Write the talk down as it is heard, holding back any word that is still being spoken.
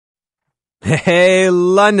Hey,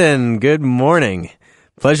 London. Good morning.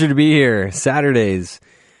 Pleasure to be here. Saturdays,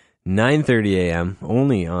 9:30 a.m.,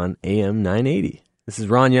 only on AM 980. This is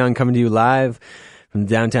Ron Young coming to you live from the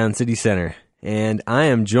downtown city center. And I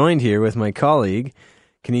am joined here with my colleague,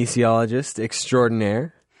 kinesiologist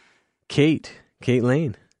extraordinaire, Kate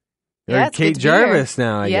Lane. Yeah, or Kate Jarvis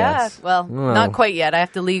now, I guess. Yeah, well, not quite yet. I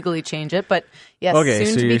have to legally change it, but yes, okay,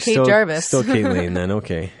 soon so to you're be Kate Jarvis. Still Kate Lane then,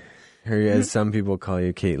 okay. Or as some people call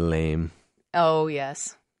you, Kate Lame. Oh,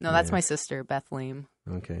 yes. No, that's my sister, Beth Lame.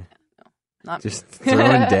 Okay. No, not just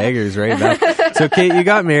throwing daggers right back. So, Kate, you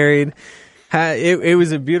got married. It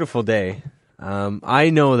was a beautiful day. I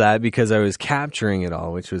know that because I was capturing it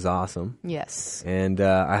all, which was awesome. Yes. And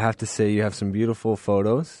I have to say, you have some beautiful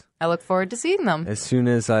photos. I look forward to seeing them. As soon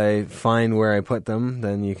as I find where I put them,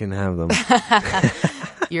 then you can have them.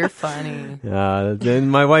 You're funny. Then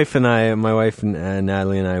my wife and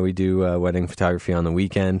Natalie and I, we do wedding photography on the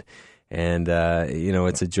weekend. And,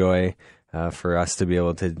 it's a joy for us to be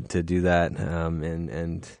able to do that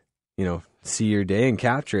and see your day and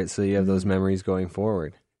capture it so you have those memories going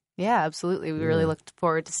forward. Yeah, absolutely. We really looked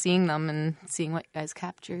forward to seeing them and seeing what you guys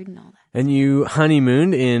captured and all that. And you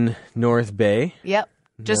honeymooned in North Bay. Yep.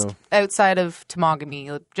 Just outside of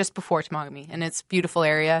Temagami, just before Temagami. And it's a beautiful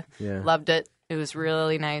area. Yeah. Loved it. It was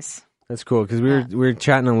really nice. That's cool because we were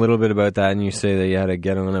chatting a little bit about that, and you say that you had to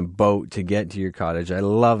get on a boat to get to your cottage. I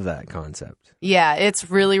love that concept. Yeah,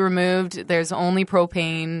 it's really removed. There's only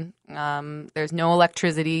propane. There's no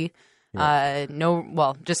electricity.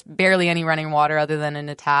 Just barely any running water other than in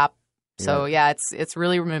a tap. So it's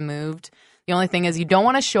really removed. The only thing is you don't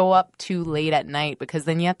want to show up too late at night because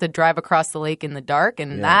then you have to drive across the lake in the dark,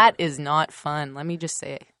 and that is not fun. Let me just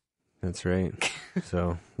say. That's right.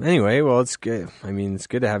 So anyway, well, it's good. I mean, it's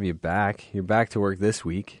good to have you back. You're back to work this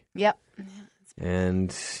week. Yep.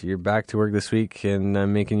 And you're back to work this week, and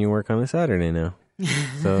I'm making you work on a Saturday now.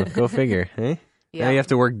 So go figure, eh? Yeah. Now you have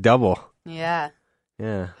to work double. Yeah.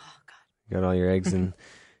 Yeah. Oh, God. Got all your eggs and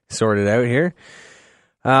sorted out here.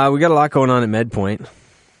 We got a lot going on at MedPoint.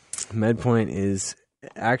 MedPoint is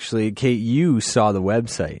actually, Kate, you saw the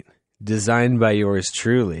website designed by yours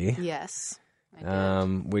truly. Yes.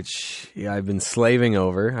 Which I've been slaving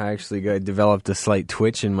over. I actually developed a slight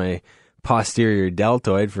twitch in my posterior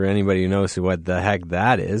deltoid for anybody who knows what the heck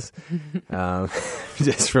that is,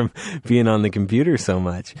 just from being on the computer so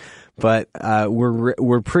much. But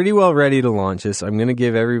we're pretty well ready to launch this. I'm going to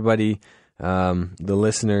give everybody, the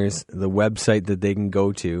listeners, the website that they can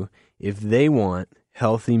go to if they want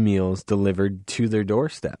healthy meals delivered to their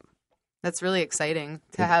doorstep. That's really exciting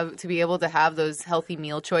to be able to have those healthy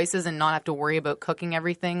meal choices and not have to worry about cooking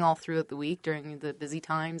everything all throughout the week during the busy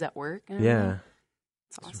times at work. Yeah,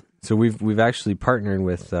 it's awesome. So we've actually partnered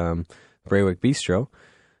with Braywick Bistro,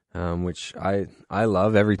 which I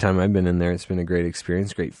love. Every time I've been in there, it's been a great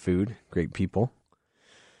experience, great food, great people,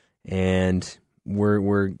 and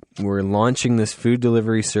we're launching this food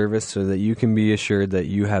delivery service so that you can be assured that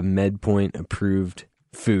you have MedPoint approved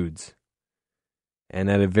foods. And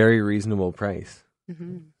at a very reasonable price.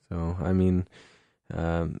 Mm-hmm. So, I mean,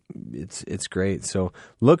 it's great. So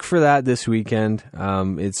look for that this weekend.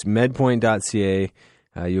 It's medpoint.ca.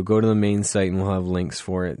 You'll go to the main site and we'll have links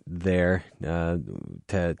for it there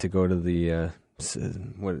to go to the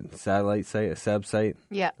satellite site, a sub site?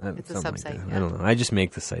 Yeah, it's a sub site. I don't know. I just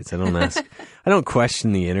make the sites. I don't ask. I don't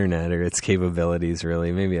question the internet or its capabilities,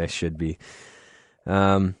 really. Maybe I should be.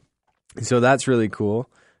 So that's really cool.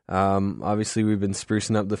 Obviously, we've been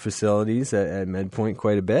sprucing up the facilities at MedPoint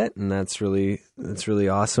quite a bit, and that's really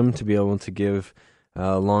awesome to be able to give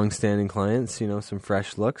long-standing clients, some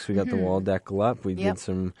fresh looks. We got the wall decal up. We did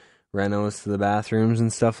some renos to the bathrooms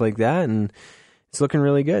and stuff like that, and it's looking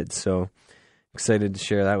really good. So excited to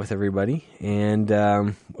share that with everybody. And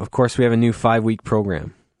of course, we have a new 5-week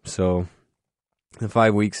program. So the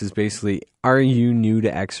 5 weeks is basically, are you new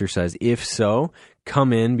to exercise? If so,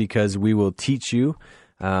 come in because we will teach you.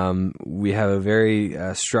 We have a very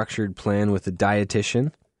structured plan with a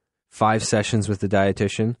dietitian, 5 sessions with the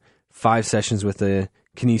dietitian, 5 sessions with a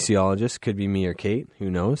kinesiologist. Could be me or Kate,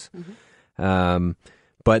 who knows? Mm-hmm.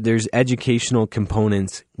 But there's educational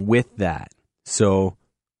components with that. So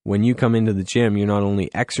when you come into the gym, you're not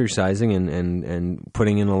only exercising and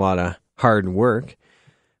putting in a lot of hard work,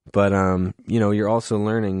 but you're also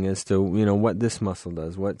learning as to what this muscle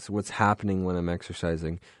does, what's happening when I'm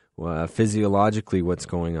exercising. Physiologically what's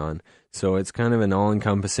going on. So it's kind of an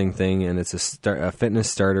all-encompassing thing, and it's a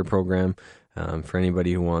fitness starter program for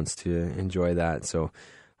anybody who wants to enjoy that. So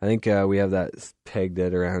I think we have that pegged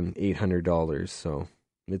at around $800. So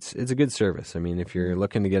it's a good service. I mean, if you're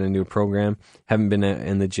looking to get into a program, haven't been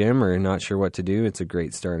in the gym or not sure what to do, it's a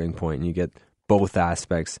great starting point. And you get both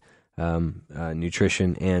aspects,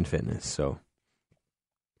 nutrition and fitness. So,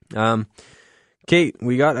 Kate,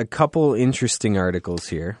 we got a couple interesting articles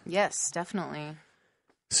here. Yes, definitely.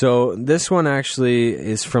 So this one actually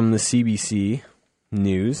is from the CBC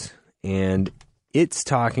News, and it's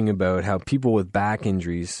talking about how people with back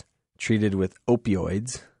injuries treated with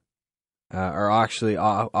opioids are actually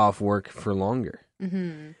off work for longer.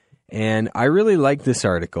 Mm-hmm. And I really like this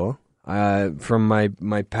article from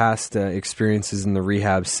my past experiences in the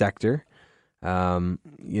rehab sector.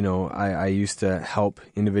 I used to help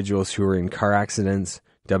individuals who were in car accidents,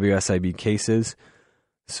 WSIB cases.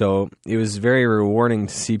 So it was very rewarding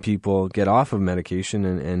to see people get off of medication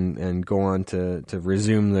and go on to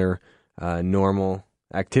resume their normal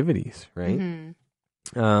activities, right?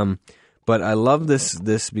 Mm-hmm. But I love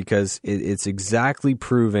this because it's exactly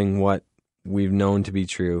proving what we've known to be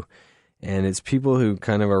true. And it's people who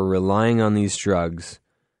kind of are relying on these drugs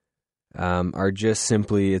are just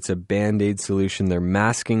simply, it's a Band-Aid solution. They're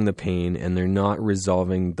masking the pain and they're not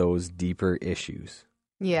resolving those deeper issues.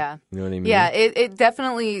 Yeah. You know what I mean? Yeah, it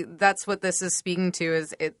definitely, that's what this is speaking to,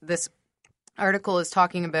 is this article is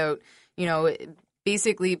talking about,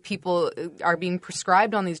 basically people are being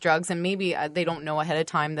prescribed on these drugs and maybe they don't know ahead of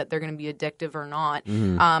time that they're going to be addictive or not.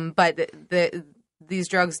 Mm-hmm. But these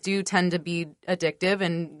drugs do tend to be addictive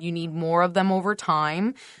and you need more of them over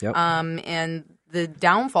time. Yep. And the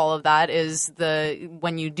downfall of that is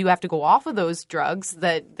when you do have to go off of those drugs,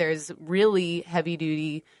 that there's really heavy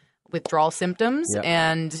duty withdrawal symptoms. Yep.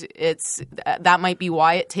 And that might be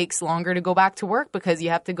why it takes longer to go back to work, because you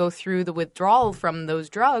have to go through the withdrawal from those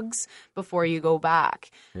drugs before you go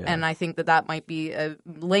back. Yeah. And I think that might be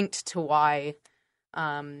linked to why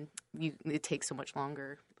it takes so much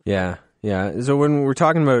longer. Yeah. So when we're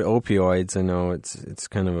talking about opioids, I know it's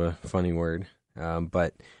kind of a funny word,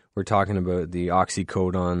 but we're talking about the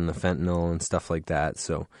oxycodone, the fentanyl, and stuff like that.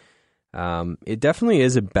 So it definitely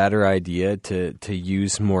is a better idea to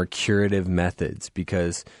use more curative methods,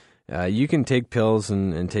 because you can take pills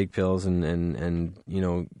and take pills and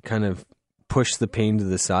kind of push the pain to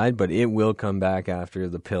the side, but it will come back after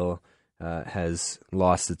the pill has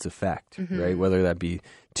lost its effect, mm-hmm. right? Whether that be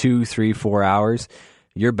 2, 3, 4 hours,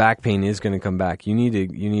 your back pain is going to come back. You need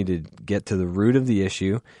to get to the root of the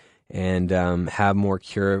issue and have more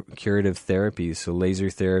curative therapies. So laser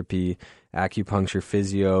therapy, acupuncture,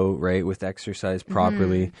 physio, right, with exercise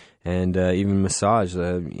properly, mm-hmm. and even massage,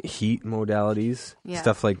 heat modalities,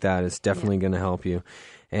 stuff like that is definitely going to help you.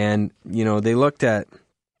 And, they looked at,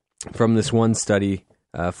 from this one study,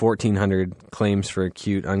 1,400 claims for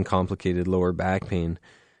acute uncomplicated lower back pain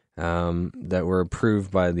that were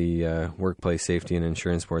approved by the Workplace Safety and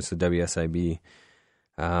Insurance Board, so WSIB.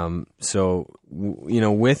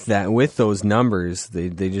 With those numbers,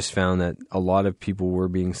 they just found that a lot of people were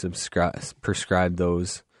being prescribed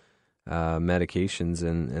those medications,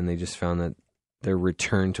 and they just found that their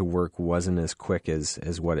return to work wasn't as quick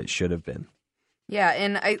as what it should have been. Yeah,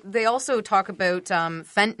 and they also talk about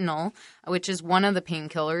fentanyl, which is one of the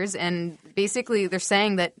painkillers, and basically they're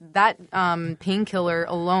saying that painkiller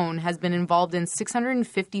alone has been involved in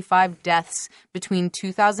 655 deaths between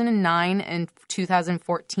 2009 and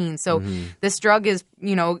 2014. So mm-hmm. this drug is,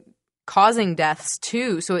 causing deaths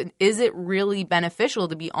too. So is it really beneficial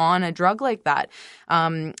to be on a drug like that?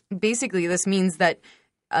 Basically, this means that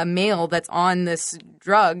a male that's on this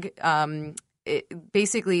drug,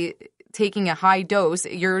 taking a high dose,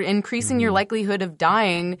 you're increasing mm-hmm. your likelihood of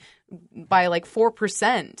dying by like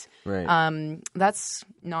 4%. Right. That's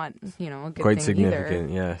not, a good Quite thing significant,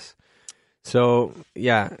 either. yes. So,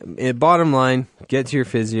 bottom line, get to your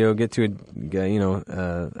physio, get to a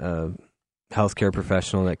healthcare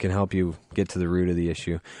professional that can help you get to the root of the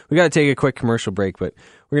issue. We got to take a quick commercial break, but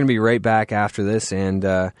we're going to be right back after this.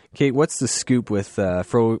 And Kate, what's the scoop with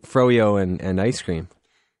Froyo and ice cream?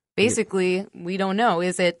 Basically, we don't know.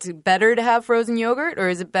 Is it better to have frozen yogurt or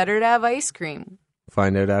is it better to have ice cream?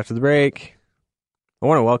 Find out after the break. I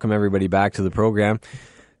want to welcome everybody back to the program.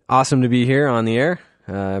 Awesome to be here on the air,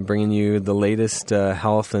 bringing you the latest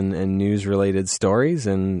health and news-related stories.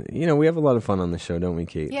 And, we have a lot of fun on the show, don't we,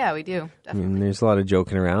 Kate? Yeah, we do. Definitely. There's a lot of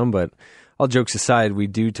joking around, but all jokes aside, we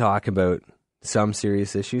do talk about some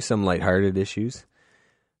serious issues, some lighthearted issues.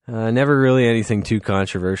 Never really anything too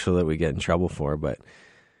controversial that we get in trouble for, but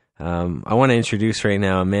I want to introduce right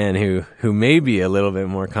now a man who may be a little bit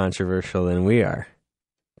more controversial than we are.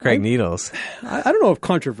 Craig Needles. I don't know if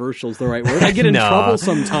controversial is the right word. I get in No. trouble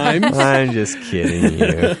sometimes. I'm just kidding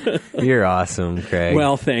you. You're awesome, Craig.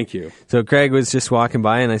 Well, thank you. So Craig was just walking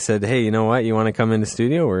by, and I said, "Hey, you know what? You want to come into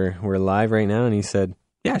studio? We're live right now." And he said,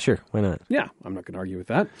 "Yeah, sure. Why not?" Yeah, I'm not going to argue with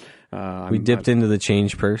that. We dipped into the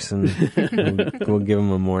change purse, and we'll give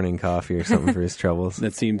him a morning coffee or something for his troubles.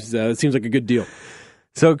 That seems like a good deal.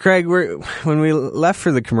 So, Craig, when we left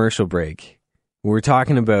for the commercial break, we're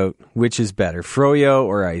talking about which is better, froyo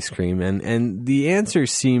or ice cream, and the answer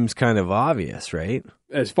seems kind of obvious, right?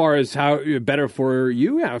 As far as how better for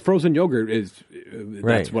you, yeah, frozen yogurt is. That's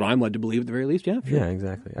Right. what I'm led to believe at the very least. Yeah, sure. Yeah,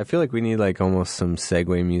 exactly. I feel like we need like almost some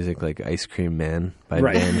segue music, like "Ice Cream Man" by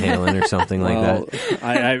Right. Van Halen or something like Well, that.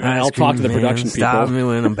 I'll Ice talk to the cream production man, Stop people. me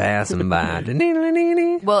when I'm passing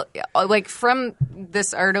by. Well, like from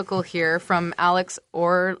this article here from Alex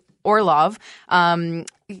Orlov,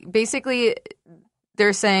 basically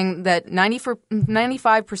they're saying that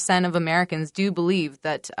 95% of Americans do believe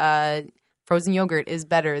that frozen yogurt is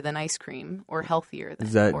better than ice cream or healthier than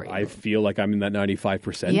Is that- for you. I feel like I'm in that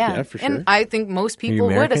 95%. Yeah, for sure. And I think most people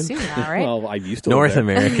would American? assume that, right? Well, I used to North live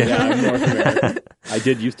there. American. Yeah, I'm North American. I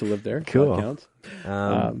did used to live there. Cool. That counts.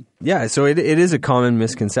 Yeah, so it is a common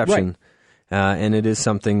misconception, and it is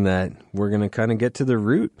something that we're going to kind of get to the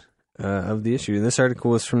root of the issue. This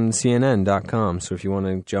article is from CNN.com, so if you want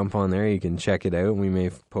to jump on there, you can check it out. We may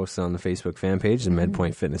post it on the Facebook fan page, the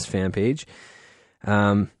MedPoint Fitness fan page.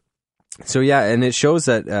 So yeah, and it shows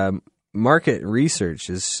that market research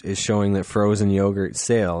is showing that frozen yogurt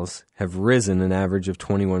sales have risen an average of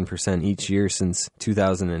 21% each year since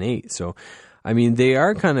 2008. So, I mean, they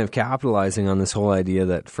are kind of capitalizing on this whole idea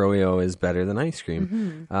that froyo is better than ice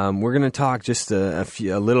cream. We're going to talk just a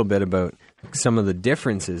little bit about some of the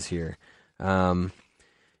differences here. You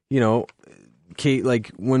know, Kate,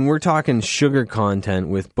 like when we're talking sugar content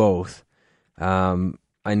with both,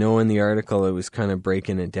 I know in the article it was kind of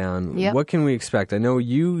breaking it down. Yep. What can we expect? I know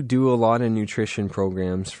you do a lot of nutrition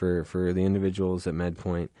programs for the individuals at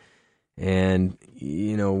MedPoint, and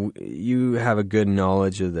you know you have a good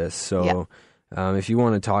knowledge of this. So, if you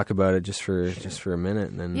want to talk about it just for a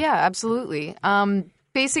minute, and then Yeah, absolutely.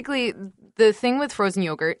 Basically, the thing with frozen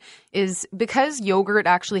yogurt is because yogurt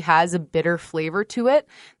actually has a bitter flavor to it,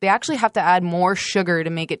 they actually have to add more sugar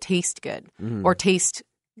to make it taste good or taste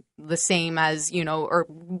the same as, you know, or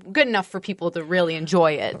good enough for people to really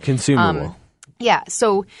enjoy it. consumable. Yeah.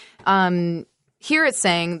 So here it's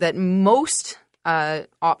saying that most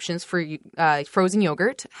options for frozen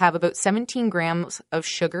yogurt have about 17 grams of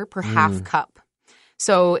sugar per half cup.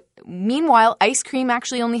 So meanwhile, ice cream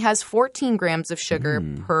actually only has 14 grams of sugar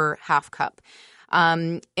per half cup.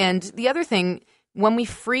 And the other thing, when we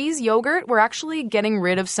freeze yogurt, we're actually getting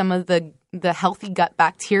rid of some of the healthy gut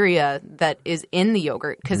bacteria that is in the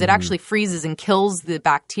yogurt because it actually freezes and kills the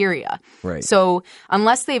bacteria. Right. So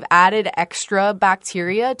unless they've added extra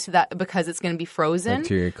bacteria to that because it's going to be frozen,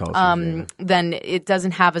 Bacteria cultures, then it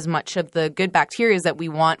doesn't have as much of the good bacteria that we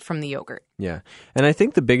want from the yogurt. Yeah. And I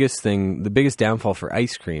think the biggest downfall for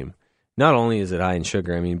ice cream, not only is it high in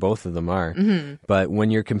sugar, I mean, both of them are, but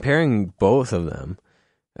when you're comparing both of them,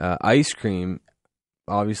 ice cream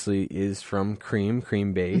obviously is from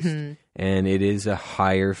cream-based, and it is a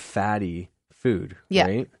higher fatty food,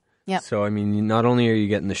 right? Yeah. So, I mean, not only are you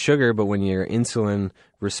getting the sugar, but when your insulin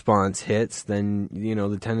response hits, then, you know,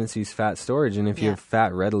 the tendency is fat storage. And if you have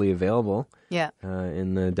fat readily available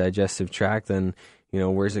in the digestive tract, then, you know,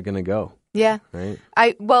 where's it going to go? Yeah. Right.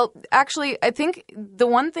 I think the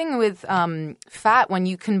one thing with fat, when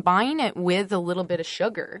you combine it with a little bit of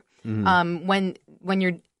sugar, when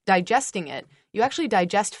you're digesting it, you actually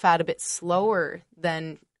digest fat a bit slower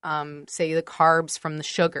than say the carbs from the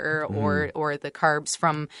sugar or the carbs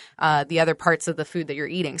from the other parts of the food that you're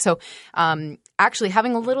eating. So actually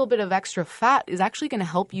having a little bit of extra fat is actually going to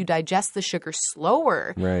help you digest the sugar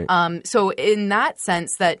slower. Right. So in that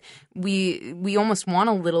sense that we almost want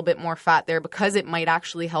a little bit more fat there because it might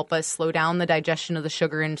actually help us slow down the digestion of the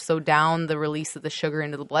sugar and slow down the release of the sugar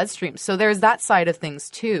into the bloodstream. So there's that side of things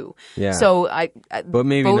too. Yeah. So But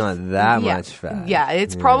maybe not that much fat. Yeah,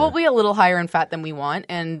 it's probably a little higher in fat than we want,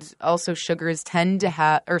 and also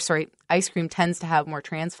ice cream tends to have more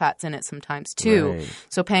trans fats in it sometimes too. Right.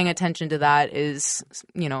 So paying attention to that is,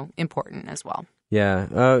 you know, important as well.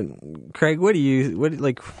 Yeah. Craig,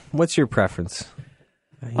 what's your preference?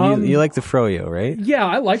 You like the froyo, right? Yeah,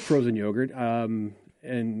 I like frozen yogurt,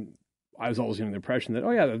 and I was always under the impression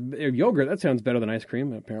that, yogurt, that sounds better than ice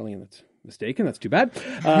cream. Apparently that's mistaken. That's too bad.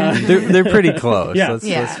 They're pretty close. Yeah. Let's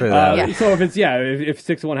put that. So if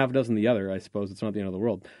 6 of one, half a dozen the other, I suppose it's not the end of the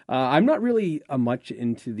world. I'm not really much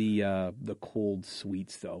into the cold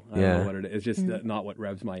sweets, though. I don't know what it is. It's just not what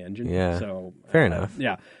revs my engine. Yeah. So fair enough.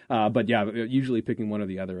 But usually picking one or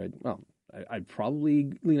the other. I'd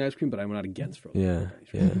probably lean ice cream, but I'm not against frozen.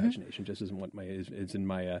 Imagination just isn't what is in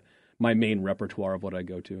my my main repertoire of what I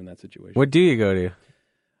go to in that situation. What do you go to?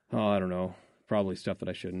 Oh, I don't know. Probably stuff that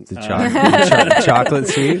I shouldn't. The chocolate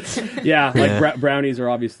sweets? Yeah, like brownies are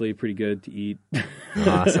obviously pretty good to eat.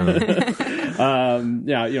 Awesome.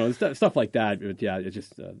 Stuff like that. But it's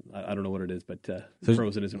just I don't know what it is, but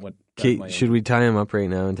frozen isn't what. Kate, should we tie him up right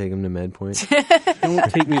now and take him to MedPoint? Don't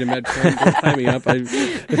take me to MedPoint. Don't tie me up. I've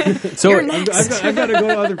got to go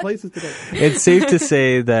to other places today. It's safe to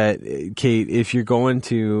say that, Kate, if you're going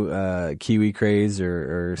to Kiwi Craze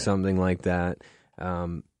or something like that,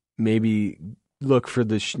 maybe look for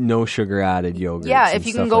the no sugar added yogurt. Yeah, if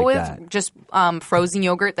you can go like with just frozen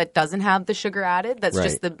yogurt that doesn't have the sugar added, that's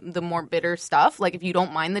just the more bitter stuff. Like if you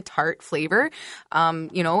don't mind the tart flavor,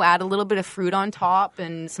 add a little bit of fruit on top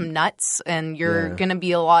and some nuts, and you're going to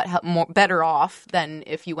be a lot more better off than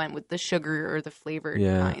if you went with the sugar or the flavored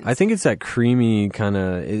kinds. I think it's that creamy kind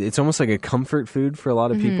of. It's almost like a comfort food for a lot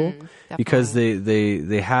of people because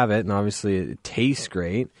they have it, and obviously it tastes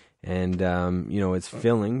great. And, it's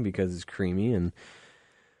filling because it's creamy. And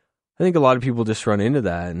I think a lot of people just run into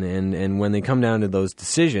that. And when they come down to those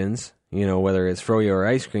decisions, whether it's froyo or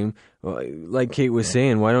ice cream, like Kate was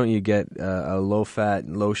saying, why don't you get a low-fat,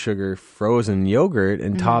 low-sugar frozen yogurt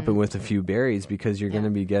and top it with a few berries, because you're going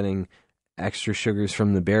to be getting extra sugars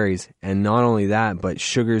from the berries. And not only that, but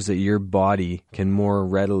sugars that your body can more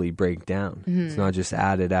readily break down. It's not just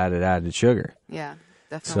added sugar. Yeah,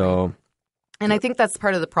 definitely. So... And I think that's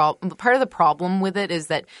part of the problem. Part of the problem with it is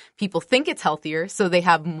that people think it's healthier, so they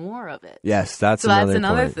have more of it. Yes, that's another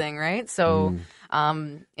point. Thing, right? So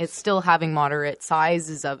it's still having moderate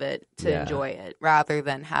sizes of it to enjoy it, rather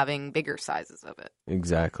than having bigger sizes of it.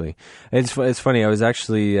 Exactly. It's funny. I was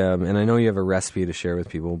actually, and I know you have a recipe to share with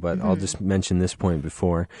people, but I'll just mention this point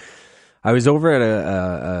before. I was over at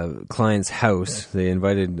a client's house. They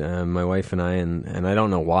invited my wife and I, and I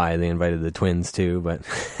don't know why they invited the twins too, but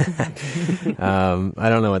I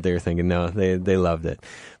don't know what they were thinking. No, they loved it.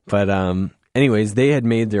 But anyways, they had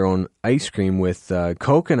made their own ice cream with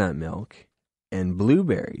coconut milk and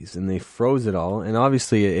blueberries, and they froze it all. And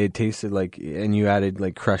obviously it tasted like, and you added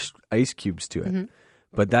like crushed ice cubes to it.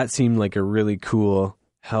 But that seemed like a really cool,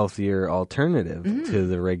 healthier alternative to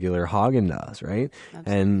the regular Haagen-Dazs, right?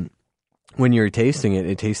 Absolutely. And when you were tasting it,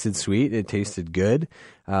 it tasted sweet. It tasted good.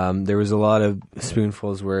 There was a lot of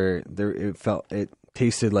spoonfuls where it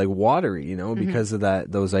tasted like watery, because of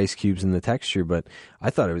those ice cubes and the texture. But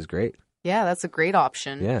I thought it was great. Yeah, that's a great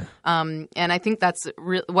option. Yeah. And I think that's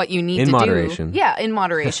what you need to do. In moderation. Yeah, in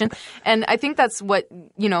moderation. And I think that's what,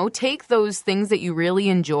 take those things that you really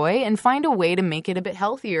enjoy and find a way to make it a bit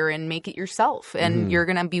healthier and make it yourself. And you're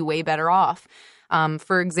going to be way better off.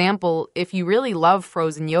 For example, if you really love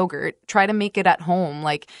frozen yogurt, try to make it at home.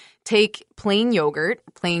 Like take plain yogurt,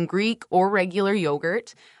 plain Greek or regular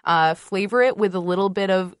yogurt, flavor it with a little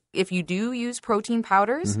bit of, if you do use protein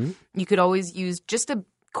powders, you could always use just a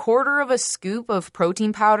quarter of a scoop of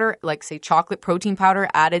protein powder, like say chocolate protein powder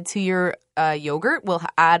added to your yogurt will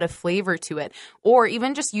add a flavor to it. Or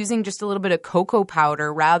even just using just a little bit of cocoa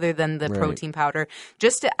powder rather than the protein powder,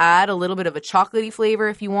 just to add a little bit of a chocolatey flavor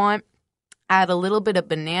if you want. Add a little bit of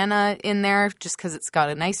banana in there just because it's got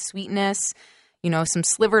a nice sweetness, some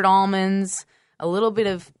slivered almonds, a little bit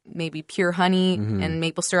of maybe pure honey and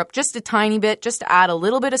maple syrup, just a tiny bit, just to add a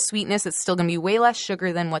little bit of sweetness. It's still going to be way less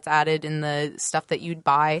sugar than what's added in the stuff that you'd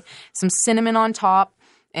buy. Some cinnamon on top.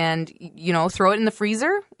 And, throw it in the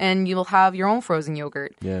freezer and you'll have your own frozen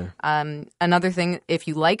yogurt. Yeah. Another thing, if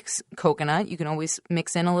you like coconut, you can always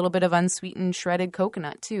mix in a little bit of unsweetened shredded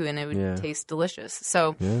coconut too, and it would taste delicious.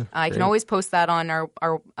 So I can always post that on our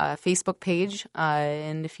Facebook page.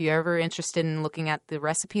 And if you're ever interested in looking at the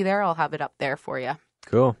recipe there, I'll have it up there for you.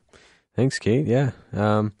 Cool. Thanks, Kate. Yeah.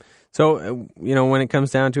 So, when it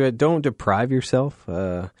comes down to it, don't deprive yourself.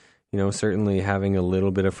 Certainly having a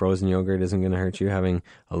little bit of frozen yogurt isn't going to hurt you. Having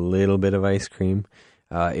a little bit of ice cream.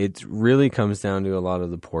 It really comes down to a lot of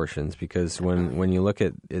the portions, because when you look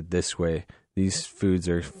at it this way, these foods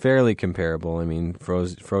are fairly comparable. I mean,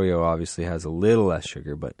 froyo obviously has a little less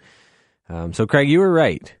sugar, but so Craig, you were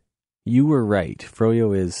right. you were right.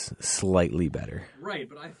 Froyo is slightly better. Right,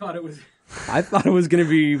 but I thought it was going to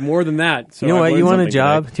be more than that. So you know what? You want a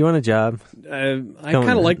job? Do you want a job? I kind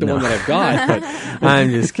of like the one that I've got. But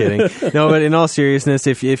I'm just kidding. No, but in all seriousness,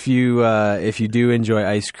 if you do enjoy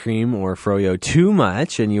ice cream or Froyo too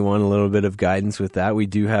much and you want a little bit of guidance with that, we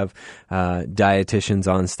do have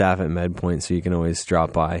dietitians on staff at MedPoint, so you can always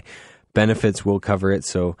drop by. Benefits will cover it.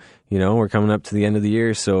 So, we're coming up to the end of the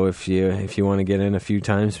year. So if you want to get in a few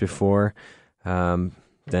times before,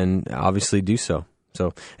 then obviously do so.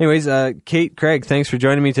 So anyways, Kate, Craig, thanks for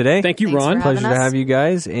joining me today. Thank you, Ron. Pleasure to have you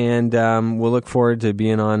guys. And we'll look forward to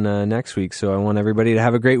being on next week. So I want everybody to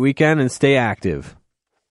have a great weekend and stay active.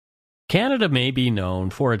 Canada may be known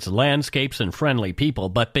for its landscapes and friendly people,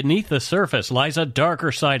 but beneath the surface lies a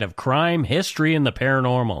darker side of crime, history, and the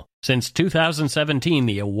paranormal. Since 2017,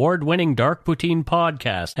 the award-winning Dark Poutine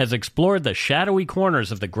podcast has explored the shadowy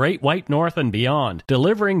corners of the Great White North and beyond,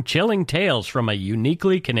 delivering chilling tales from a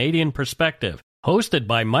uniquely Canadian perspective. Hosted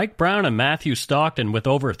by Mike Brown and Matthew Stockton with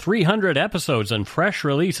over 300 episodes and fresh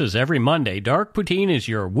releases every Monday, Dark Poutine is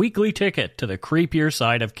your weekly ticket to the creepier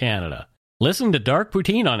side of Canada. Listen to Dark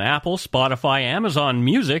Poutine on Apple, Spotify, Amazon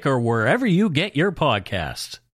Music, or wherever you get your podcasts.